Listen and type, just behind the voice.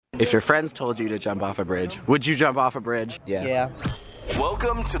If your friends told you to jump off a bridge, would you jump off a bridge? Yeah.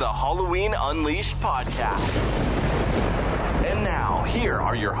 Welcome to the Halloween Unleashed podcast. And now, here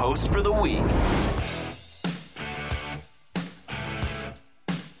are your hosts for the week.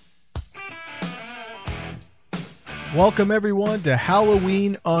 Welcome everyone to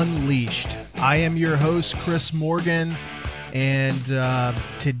Halloween Unleashed. I am your host, Chris Morgan, and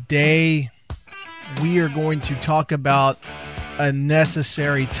today we are going to talk about a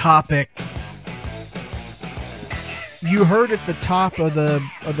necessary topic. You heard at the top of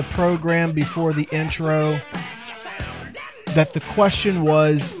the program before the intro that the question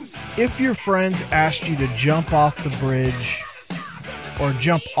was, if your friends asked you to jump off the bridge or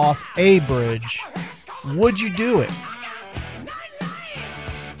jump off a bridge, would you do it?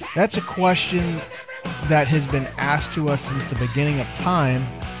 That's a question that has been asked to us since the beginning of time.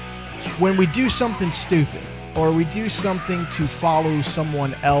 When we do something stupid, or we do something to follow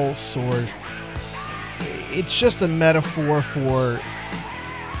someone else, or it's just a metaphor for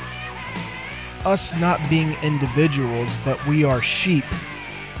us not being individuals, but we are sheep.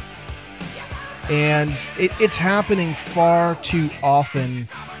 And it's happening far too often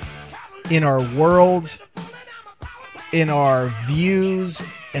in our world, in our views,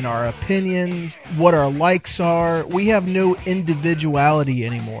 in our opinions, what our likes are. We have no individuality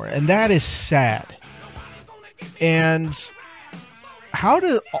anymore, and that is sad. And how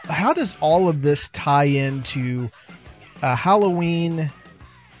does all of this tie into a Halloween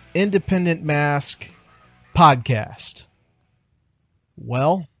Independent Mask podcast?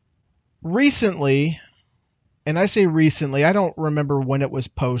 Well, recently, and I say recently, I don't remember when it was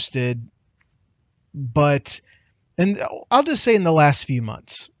posted, but, and I'll just say in the last few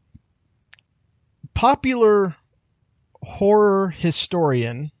months, popular horror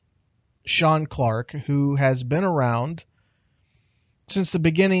historian Sean Clark, who has been around since the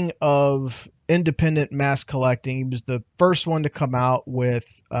beginning of independent mask collecting, he was the first one to come out with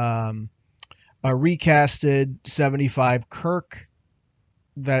a recasted 75 Kirk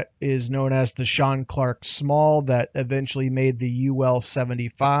that is known as the Sean Clark Small, that eventually made the UL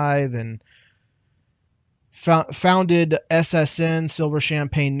 75, and founded SSN, Silver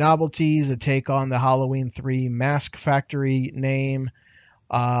Champagne Novelties, a take on the Halloween 3 Mask Factory name.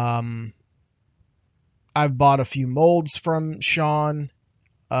 I've bought a few molds from Sean.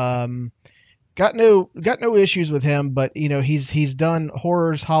 Got no issues with him, but you know, he's done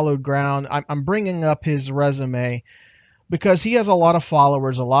Horrors Hallowed Ground. I'm bringing up his resume because he has a lot of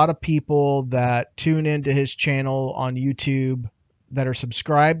followers, a lot of people that tune into his channel on YouTube, that are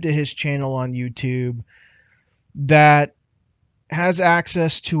subscribed to his channel on YouTube, that has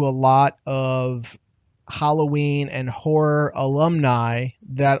access to a lot of Halloween and horror alumni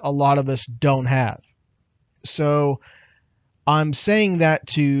that a lot of us don't have. So I'm saying that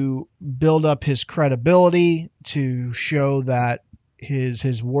to build up his credibility, to show that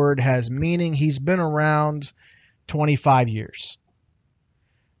his word has meaning. He's been around 25 years,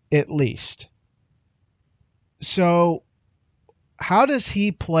 at least. So how does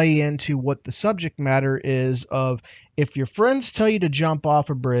he play into what the subject matter is of, if your friends tell you to jump off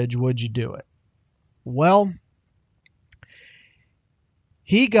a bridge, would you do it? Well,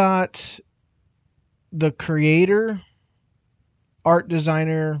 he got the creator, art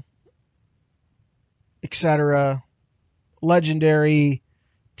designer, etc., legendary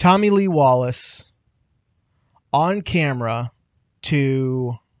Tommy Lee Wallace on camera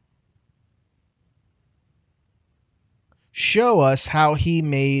to show us how he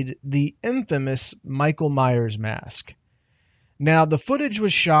made the infamous Michael Myers mask. Now, the footage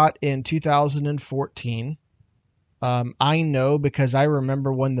was shot in 2014. I know because I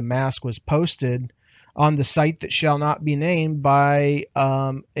remember when the mask was posted on the site that shall not be named by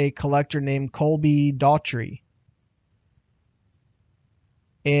a collector named Colby Daughtry.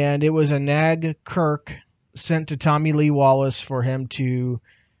 And it was a nag Kirk sent to Tommy Lee Wallace for him to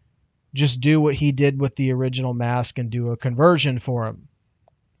just do what he did with the original mask and do a conversion for him.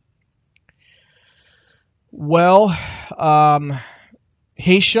 Well,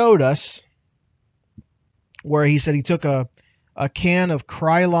 he showed us where he said he took a can of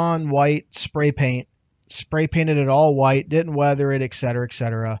Krylon white spray paint, spray painted it all white, didn't weather it, etc.,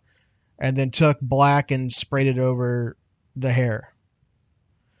 etc., and then took black and sprayed it over the hair.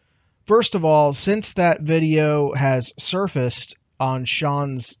 First of all, since that video has surfaced on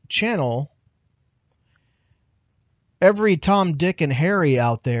Sean's channel, every Tom, Dick, and Harry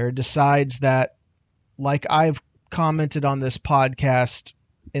out there decides that, like I've commented on this podcast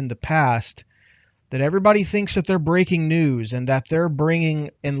in the past, that everybody thinks that they're breaking news and that they're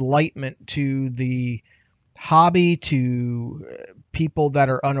bringing enlightenment to the hobby to people that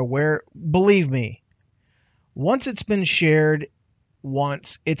are unaware, believe me, once it's been shared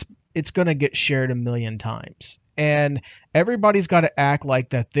once, it's going to get shared a million times. And everybody's got to act like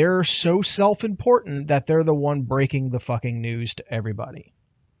that they're so self-important that they're the one breaking the fucking news to everybody.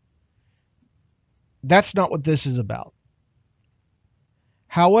 That's not what this is about.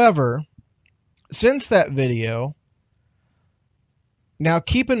 However, since that video, now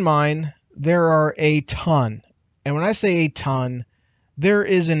keep in mind, there are a ton, and when I say a ton, there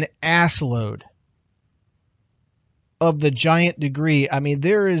is an assload of the giant degree. I mean,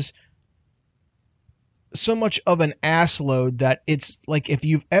 there is so much of an assload that it's like if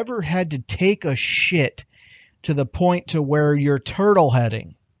you've ever had to take a shit to the point to where you're turtle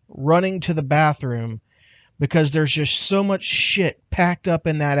heading, running to the bathroom, because there's just so much shit packed up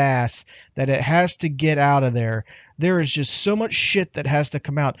in that ass that it has to get out of there. There is just so much shit that has to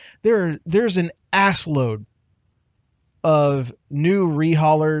come out. There's an assload of new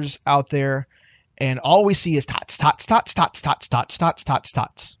rehaulers out there, and all we see is tots,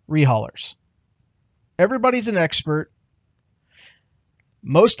 rehaulers. Everybody's an expert.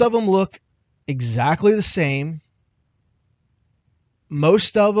 Most of them look exactly the same.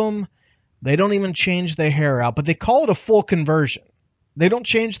 Most of them, they don't even change their hair out, but they call it a full conversion. They don't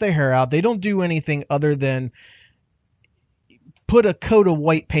change their hair out. They don't do anything other than put a coat of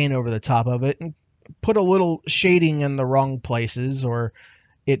white paint over the top of it and put a little shading in the wrong places, or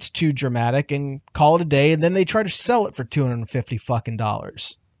it's too dramatic, and call it a day, and then they try to sell it for $250 fucking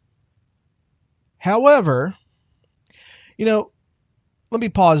dollars. However, let me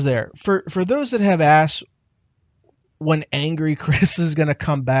pause there. For those that have asked when Angry Chris is going to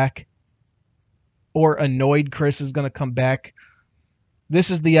come back, or Annoyed Chris is going to come back, this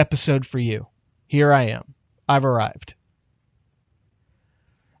is the episode for you. Here I am. I've arrived.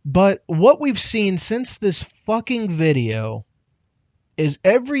 But what we've seen since this fucking video is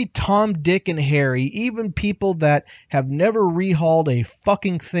every Tom, Dick, and Harry, even people that have never rehauled a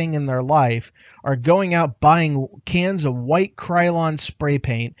fucking thing in their life, are going out buying cans of white Krylon spray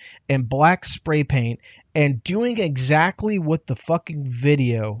paint and black spray paint and doing exactly what the fucking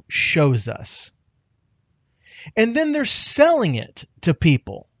video shows us. And then they're selling it to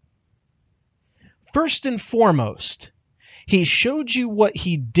people. First and foremost, he showed you what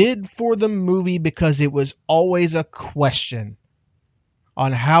he did for the movie because it was always a question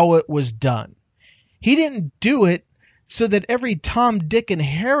on how it was done. He didn't do it so that every Tom, Dick, and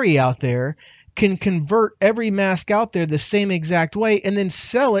Harry out there can convert every mask out there the same exact way and then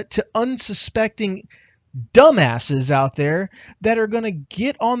sell it to unsuspecting dumbasses out there that are going to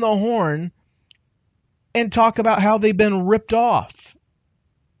get on the horn and talk about how they've been ripped off.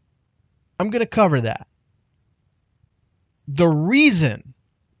 I'm going to cover that. The reason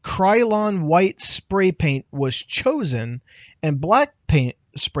Krylon white spray paint was chosen and black paint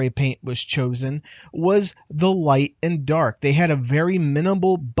spray paint was chosen was the light and dark. They had a very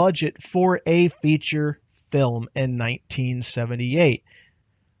minimal budget for a feature film in 1978.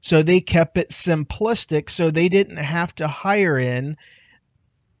 So they kept it simplistic so they didn't have to hire in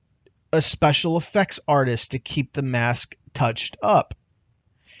a special effects artist to keep the mask touched up.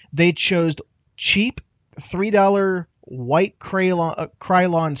 They chose cheap $3 white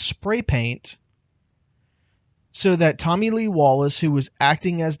Krylon spray paint so that Tommy Lee Wallace, who was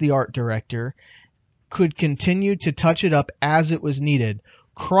acting as the art director, could continue to touch it up as it was needed.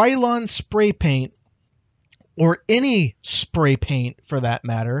 Krylon spray paint, or any spray paint for that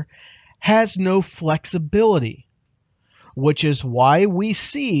matter, has no flexibility, which is why we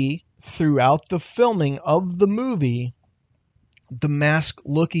see throughout the filming of the movie the mask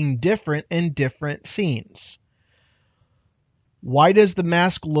looking different in different scenes. Why does the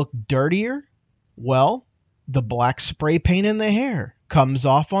mask look dirtier? Well, the black spray paint in the hair comes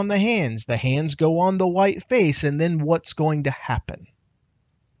off on the hands go on the white face, and then what's going to happen?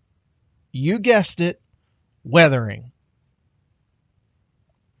 You guessed it, weathering.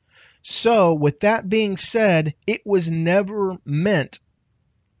 So, with that being said, it was never meant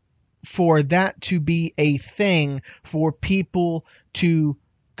for that to be a thing for people to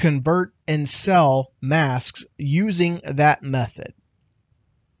convert and sell masks using that method.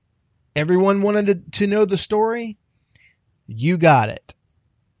 Everyone wanted to know the story? You got it.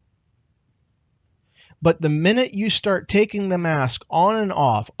 But the minute you start taking the mask on and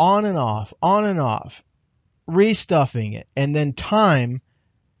off, on and off, on and off, restuffing it, and then time,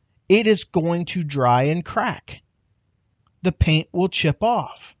 it is going to dry and crack. The paint will chip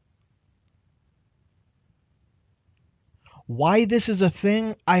off. Why this is a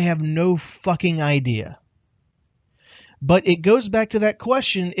thing, I have no fucking idea. But it goes back to that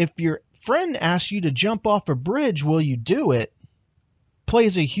question, if you're friend asks you to jump off a bridge, will you do it?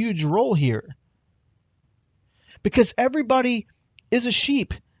 Plays a huge role here. Because everybody is a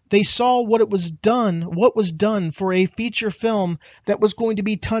sheep. They saw what was done for a feature film that was going to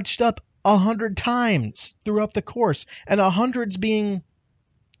be touched up 100 times throughout the course, and 100's being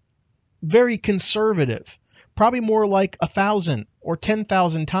very conservative, probably more like 1,000 or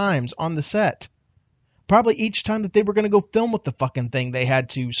 10,000 times on the set. Probably each time that they were going to go film with the fucking thing, they had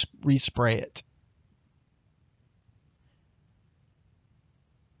to respray it.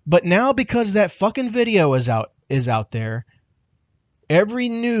 But now, because that fucking video is out there, every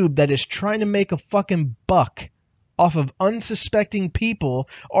noob that is trying to make a fucking buck off of unsuspecting people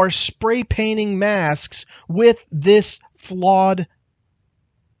are spray painting masks with this flawed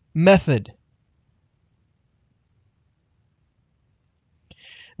method.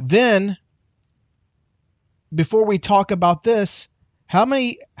 Then, before we talk about this, how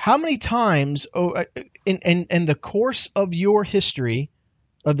many times in the course of your history,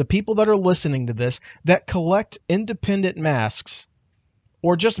 of the people that are listening to this, that collect independent masks,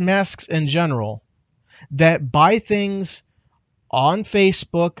 or just masks in general, that buy things on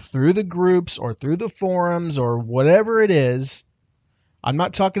Facebook through the groups or through the forums or whatever it is? I'm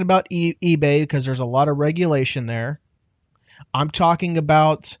not talking about eBay because there's a lot of regulation there. I'm talking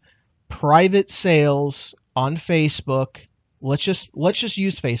about private sales on Facebook. Let's just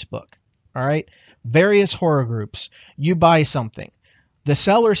use Facebook. All right? Various horror groups. You buy something. The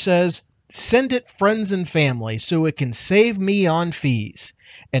seller says, send it friends and family so it can save me on fees.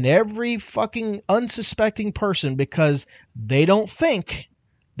 And every fucking unsuspecting person, because they don't think,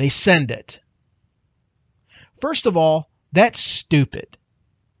 they send it. First of all, that's stupid.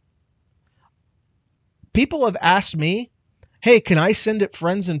 People have asked me, hey, can I send it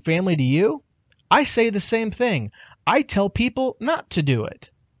friends and family to you? I say the same thing. I tell people not to do it.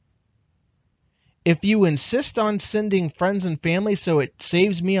 If you insist on sending friends and family so it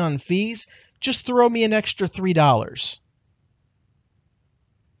saves me on fees, just throw me an extra $3.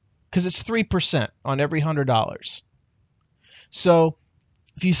 Because it's 3% on every $100. So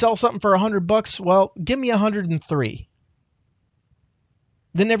if you sell something for $100, well, give me 103.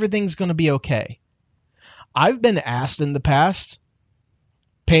 Then everything's going to be okay. I've been asked in the past,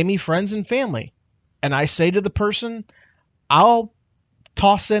 pay me friends and family. And I say to the person, I'll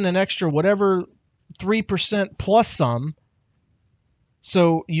toss in an extra whatever 3% plus some,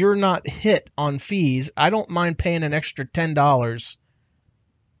 so you're not hit on fees. I don't mind paying an extra $10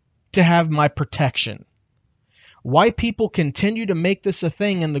 to have my protection. Why people continue to make this a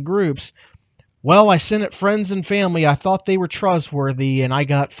thing in the groups? Well, I sent it friends and family. I thought they were trustworthy and I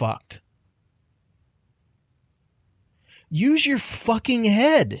got fucked. Use your fucking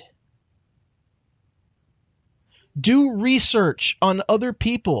head. Do research on other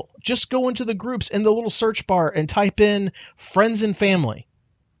people. Just go into the groups in the little search bar and type in friends and family.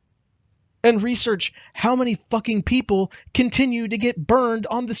 And research how many fucking people continue to get burned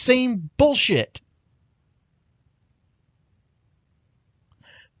on the same bullshit.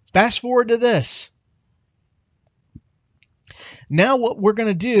 Fast forward to this. Now what we're going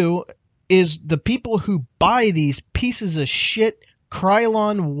to do is the people who buy these pieces of shit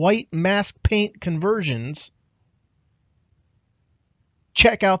Krylon white mask paint conversions,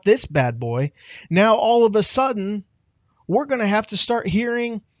 check out this bad boy. Now all of a sudden, we're going to have to start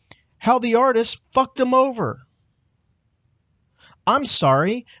hearing how the artist fucked them over. I'm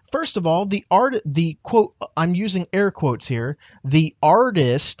sorry. First of all, the quote, I'm using air quotes here, the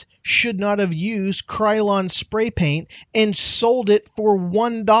artist should not have used Krylon spray paint and sold it for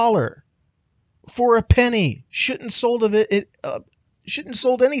 $1. For a penny. Shouldn't sold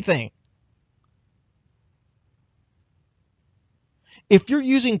anything. If you're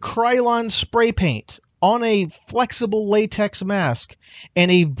using Krylon spray paint on a flexible latex mask and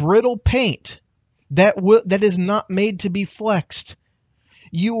a brittle paint that is not made to be flexed,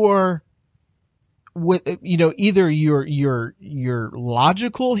 you are either you're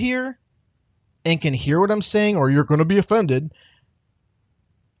logical here and can hear what I'm saying, or you're going to be offended.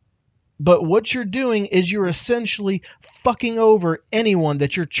 But what you're doing is you're essentially fucking over anyone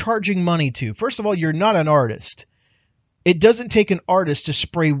that you're charging money to. First of all, you're not an artist. It doesn't take an artist to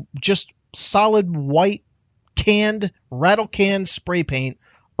spray just solid white rattle can spray paint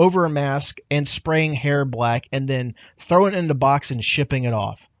over a mask and spraying hair black and then throwing it in the box and shipping it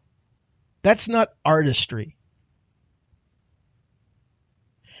off. That's not artistry.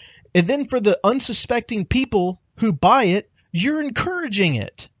 And then for the unsuspecting people who buy it, you're encouraging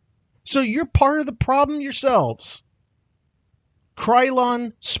it. So you're part of the problem yourselves.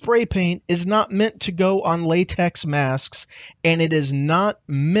 Krylon spray paint is not meant to go on latex masks, and it is not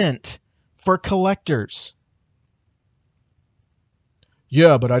meant for collectors.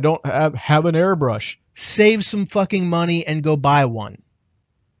 Yeah, but I don't have an airbrush. Save some fucking money and go buy one.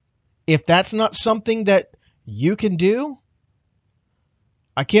 If that's not something that you can do,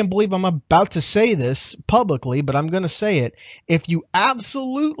 I can't believe I'm about to say this publicly, but I'm going to say it. If you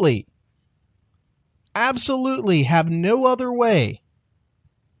absolutely have no other way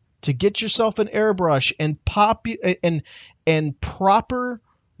to get yourself an airbrush and proper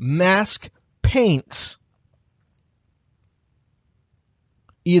mask paints,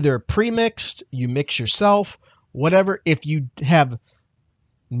 either pre-mixed, you mix yourself, whatever, if you have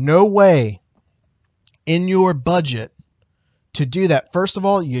no way in your budget to do that, first of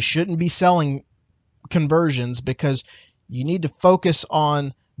all, you shouldn't be selling conversions, because you need to focus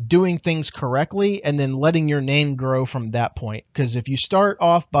on doing things correctly and then letting your name grow from that point. Because if you start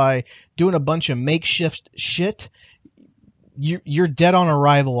off by doing a bunch of makeshift shit, you're dead on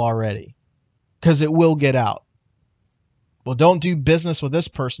arrival already, because it will get out. Well, don't do business with this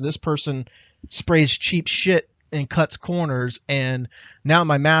person. This person sprays cheap shit and cuts corners, and now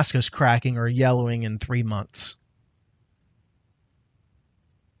my mask is cracking or yellowing in 3 months.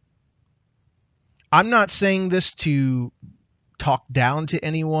 I'm not saying this to talk down to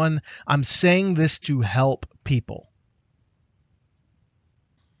anyone. I'm saying this to help people.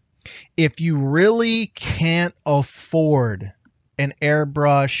 If you really can't afford an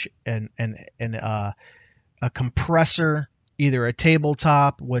airbrush and a compressor, either a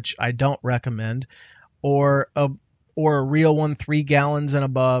tabletop, which I don't recommend, or a real one, 3 gallons and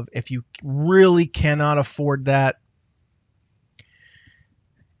above, if you really cannot afford that,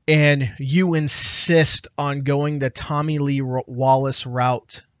 and you insist on going the Tommy Lee Wallace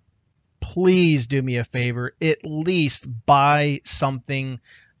route, please do me a favor. At least buy something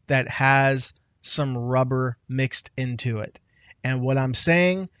that has some rubber mixed into it. And what I'm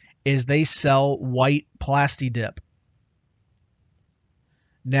saying is they sell white Plasti-Dip.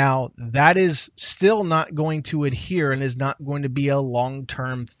 Now, that is still not going to adhere and is not going to be a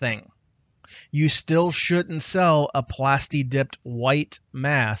long-term thing. You still shouldn't sell a Plasti-Dipped white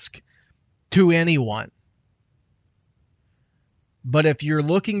mask to anyone. But if you're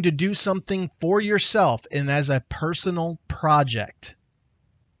looking to do something for yourself and as a personal project,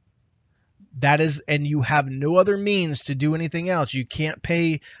 that is, and you have no other means to do anything else, you can't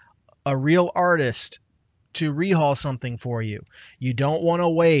pay a real artist to rehaul something for you. You don't want to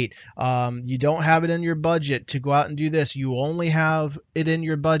wait. You don't have it in your budget to go out and do this. You only have it in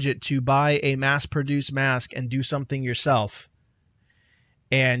your budget to buy a mass-produced mask and do something yourself.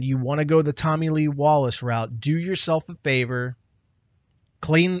 And you want to go the Tommy Lee Wallace route. Do yourself a favor.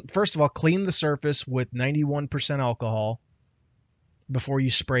 First of all, clean the surface with 91% alcohol before you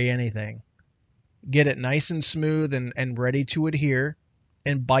spray anything. Get it nice and smooth and ready to adhere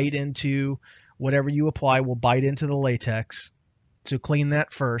and bite into whatever you apply will bite into the latex. So clean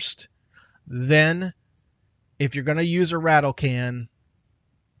that first. Then, if you're going to use a rattle can,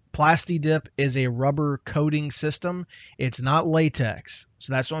 Plasti-Dip is a rubber coating system. It's not latex.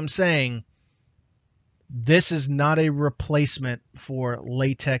 So that's what I'm saying. This is not a replacement for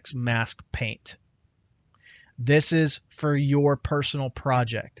latex mask paint. This is for your personal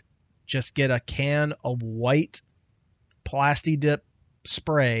project. Just get a can of white Plasti-Dip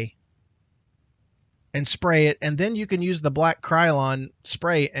spray and spray it, and then you can use the black Krylon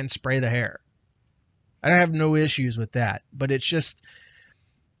spray and spray the hair. I have no issues with that, but it's just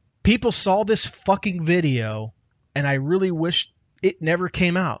people saw this fucking video, and I really wish it never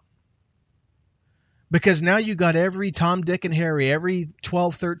came out. Because now you got every Tom, Dick, and Harry, every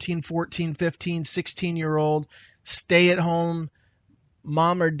 12, 13, 14, 15, 16-year-old stay-at-home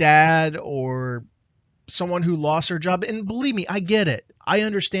mom or dad or someone who lost their job. And believe me, I get it. I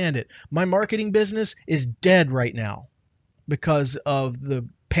understand it. My marketing business is dead right now because of the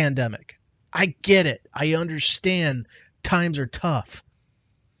pandemic. I get it. I understand times are tough.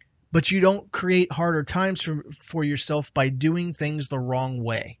 But you don't create harder times for yourself by doing things the wrong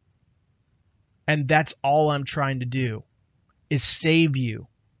way. And that's all I'm trying to do, is save you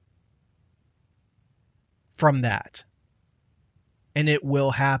from that. And it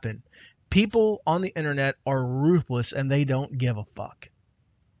will happen. People on the internet are ruthless and they don't give a fuck.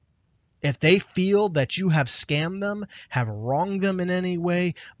 If they feel that you have scammed them, have wronged them in any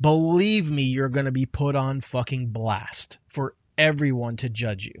way, believe me, you're going to be put on fucking blast for everyone to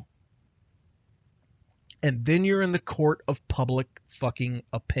judge you. And then you're in the court of public fucking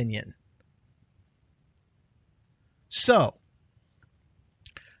opinion. So,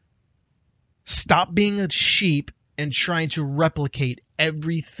 stop being a sheep and trying to replicate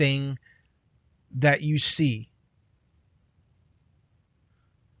everything that you see.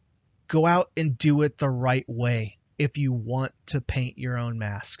 go out and do it the right way if you want to paint your own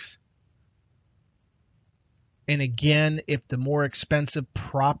masks. And again, if the more expensive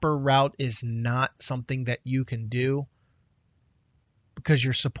proper route is not something that you can do because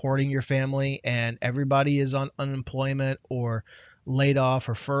you're supporting your family and everybody is on unemployment or laid off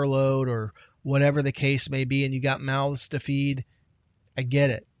or furloughed or whatever the case may be, and you got mouths to feed, I get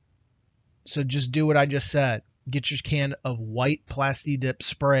it. So just do what I just said. Get your can of white Plasti Dip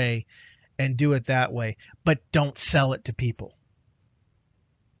spray and do it that way. But don't sell it to people,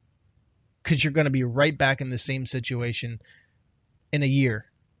 because you're going to be right back in the same situation in a year.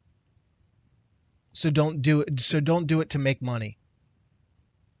 So don't do it. So don't do it to make money.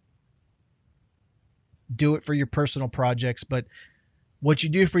 Do it for your personal projects, but what you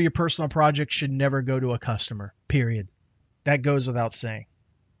do for your personal project should never go to a customer, period. That goes without saying.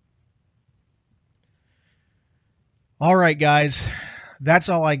 All right, guys, that's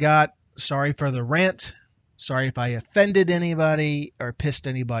all I got. Sorry for the rant. Sorry if I offended anybody or pissed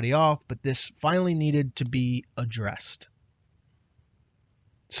anybody off, but this finally needed to be addressed.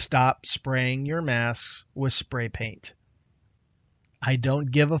 Stop spraying your masks with spray paint. I don't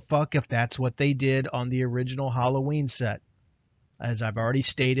give a fuck if that's what they did on the original Halloween set. As I've already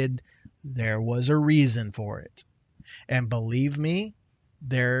stated, there was a reason for it. And believe me,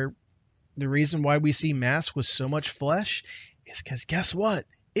 the reason why we see masks with so much flesh is because guess what?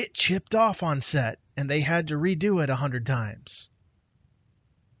 It chipped off on set and they had to redo it 100 times.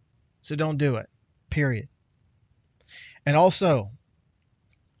 So don't do it. Period. And also,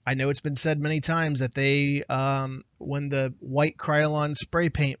 I know it's been said many times that they, when the white Krylon spray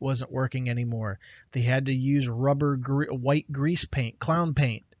paint wasn't working anymore, they had to use rubber white grease paint, clown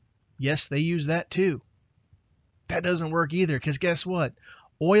paint. Yes, they use that too. That doesn't work either, because guess what?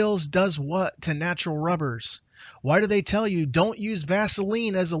 Oils does what to natural rubbers? Why do they tell you don't use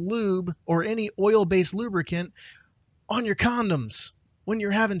Vaseline as a lube or any oil-based lubricant on your condoms when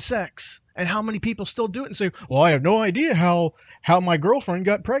you're having sex? And how many people still do it and say, well, I have no idea how my girlfriend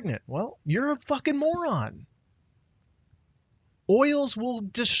got pregnant. Well, you're a fucking moron. Oils will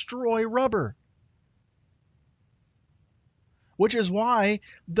destroy rubber. Which is why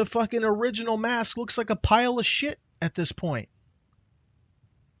the fucking original mask looks like a pile of shit at this point.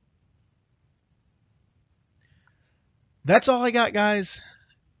 That's all I got, guys.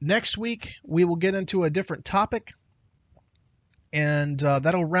 Next week, we will get into a different topic. And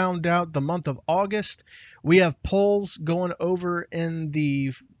that'll round out the month of August. We have polls going over in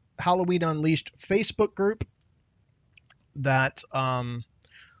the Halloween Unleashed Facebook group that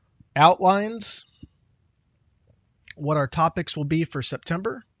outlines what our topics will be for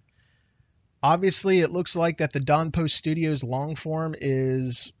September. Obviously, it looks like that the Don Post Studios long form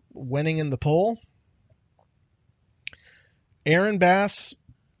is winning in the poll. Aaron Bass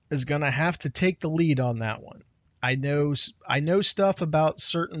is going to have to take the lead on that one. I know stuff about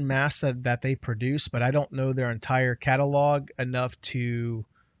certain masks that they produce, but I don't know their entire catalog enough to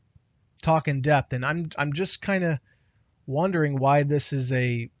talk in depth. And I'm just kind of wondering why this is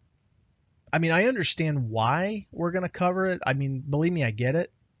I understand why we're going to cover it. I mean, believe me, I get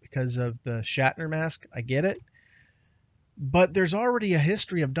it because of the Shatner mask. I get it. But there's already a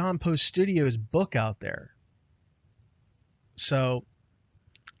history of Don Post Studios book out there. So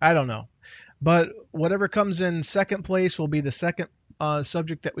I don't know. But whatever comes in second place will be the second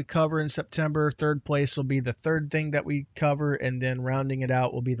subject that we cover in September. Third place will be the third thing that we cover, and then rounding it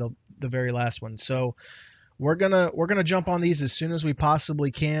out will be the very last one. So we're gonna jump on these as soon as we possibly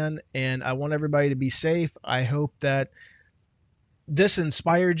can, and I want everybody to be safe. I hope that this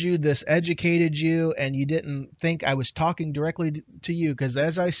inspired you, this educated you, and you didn't think I was talking directly to you, because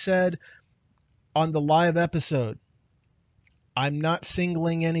as I said on the live episode, I'm not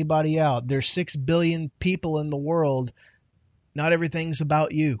singling anybody out. There's 6 billion people in the world. Not everything's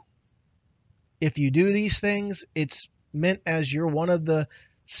about you. If you do these things, it's meant as you're one of the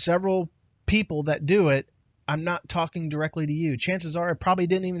several people that do it. I'm not talking directly to you. Chances are I probably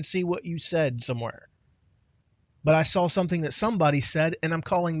didn't even see what you said somewhere. But I saw something that somebody said, and I'm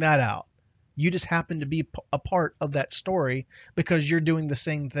calling that out. You just happen to be a part of that story because you're doing the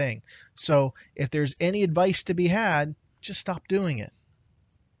same thing. So if there's any advice to be had, just stop doing it.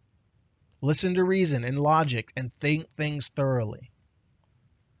 Listen to reason and logic and think things thoroughly.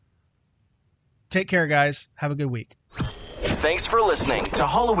 Take care, guys. Have a good week. Thanks for listening to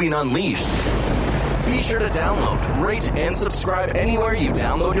Halloween Unleashed. Be sure to download, rate, and subscribe anywhere you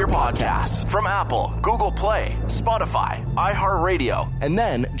download your podcasts from Apple, Google Play, Spotify, iHeartRadio, and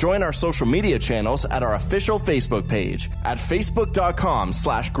then join our social media channels at our official Facebook page at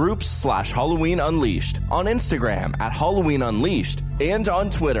facebook.com/groups/Halloween Unleashed, on Instagram at Halloween Unleashed, and on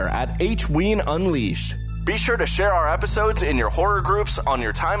Twitter at HWeen Unleashed. Be sure to share our episodes in your horror groups on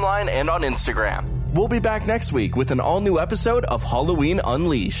your timeline and on Instagram. We'll be back next week with an all-new episode of Halloween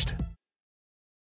Unleashed.